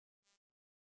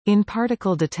In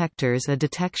particle detectors, a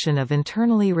detection of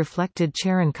internally reflected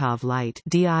Cherenkov light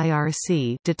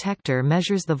 (DIRC) detector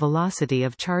measures the velocity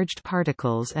of charged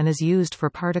particles and is used for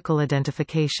particle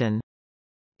identification.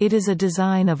 It is a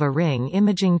design of a ring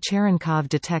imaging Cherenkov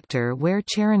detector where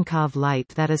Cherenkov light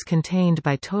that is contained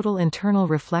by total internal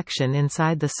reflection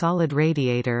inside the solid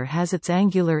radiator has its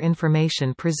angular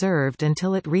information preserved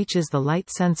until it reaches the light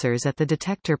sensors at the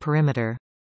detector perimeter.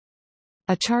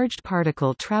 A charged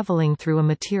particle traveling through a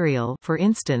material, for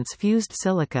instance fused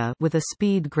silica, with a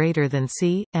speed greater than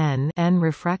n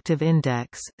refractive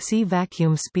index,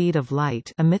 vacuum speed of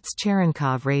light, emits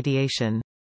Cherenkov radiation.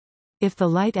 If the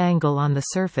light angle on the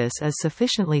surface is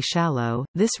sufficiently shallow,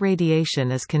 this radiation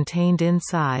is contained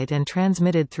inside and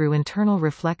transmitted through internal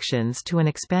reflections to an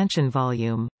expansion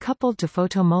volume, coupled to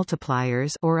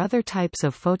photomultipliers or other types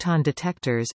of photon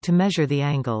detectors, to measure the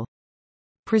angle.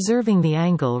 Preserving the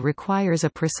angle requires a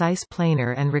precise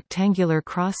planar and rectangular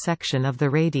cross-section of the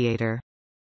radiator.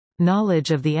 Knowledge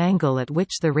of the angle at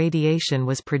which the radiation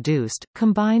was produced,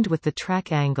 combined with the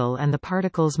track angle and the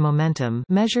particle's momentum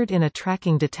measured in a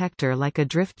tracking detector like a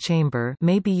drift chamber,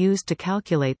 may be used to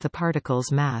calculate the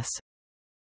particle's mass.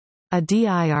 A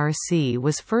DIRC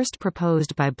was first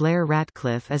proposed by Blair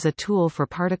Ratcliffe as a tool for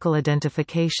particle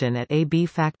identification at AB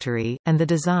Factory, and the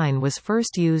design was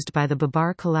first used by the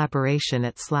Babar collaboration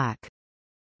at SLAC.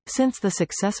 Since the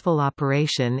successful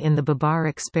operation in the Babar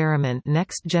experiment,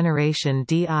 next-generation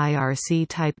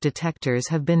DIRC-type detectors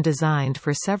have been designed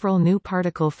for several new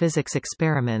particle physics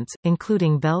experiments,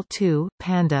 including Bell 2,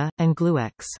 Panda, and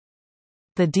GlueX.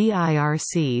 The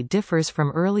DIRC differs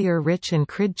from earlier Rich and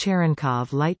Crid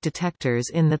Cherenkov light detectors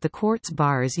in that the quartz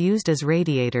bars used as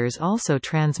radiators also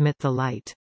transmit the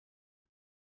light.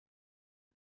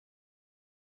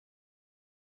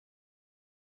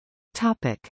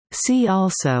 See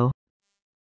also: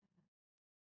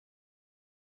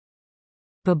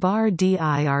 Babar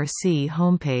DIRC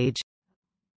homepage,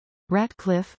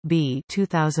 Ratcliffe, B.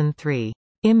 2003.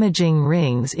 Imaging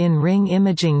rings in ring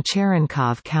imaging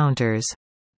Cherenkov counters.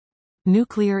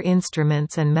 Nuclear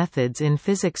Instruments and Methods in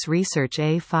Physics Research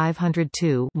A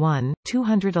 502 1,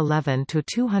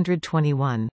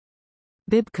 211–221.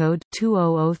 Bibcode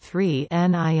 2003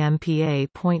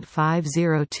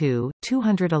 NIMPA.502,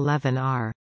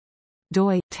 211R.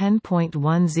 doi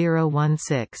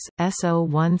 10.1016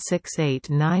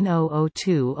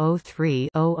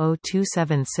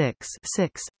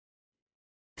 S0168900203-00276-6.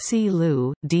 C.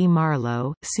 Liu, D.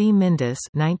 Marlowe, C. Mindus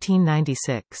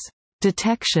 1996.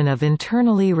 Detection of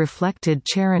internally reflected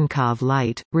Cherenkov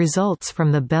light, results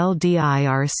from the Bell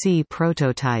DIRC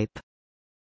prototype.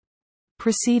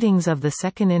 Proceedings of the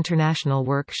Second International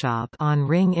Workshop on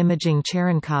Ring Imaging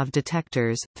Cherenkov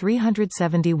Detectors,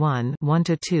 371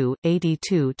 1–2,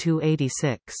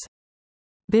 82–86.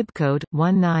 Bibcode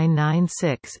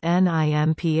 1996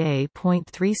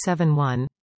 NIMPA.371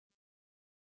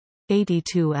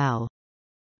 82L.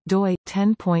 doi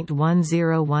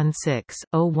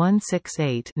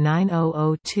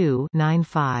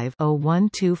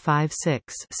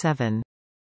 10.1016/0168-9002-95-01256-7.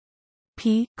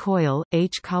 P. Coyle,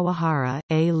 H. Kawahara,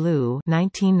 A. Liu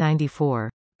 1994.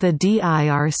 The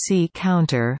DIRC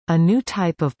counter, a new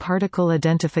type of particle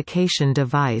identification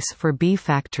device for B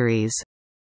factories.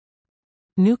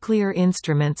 Nuclear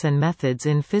Instruments and Methods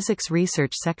in Physics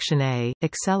Research Section A,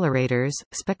 Accelerators,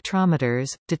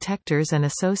 Spectrometers, Detectors and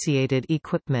Associated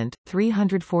Equipment,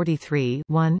 343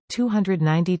 1,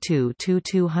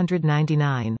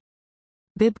 292–299.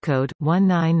 Bibcode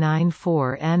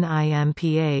 1994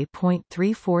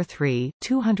 NIMPA.343,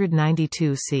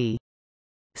 292C.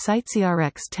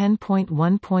 CiteCRX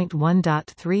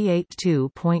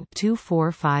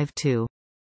 10.1.1.382.2452.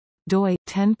 doi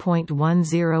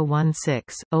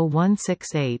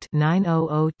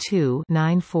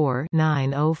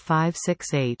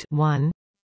 10.1016/0168-9002-94-90568-1.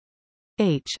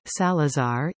 H.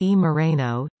 Salazar, E.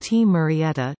 Moreno, T.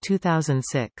 Murrieta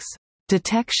 2006.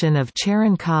 Detection of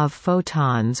Cherenkov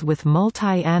photons with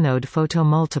multi-anode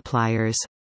photomultipliers.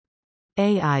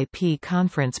 AIP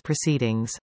Conference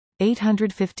Proceedings.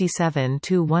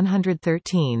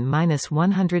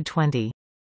 857–113–120.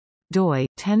 doi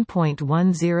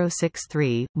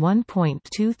 10.1063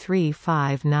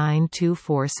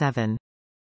 1.2359247.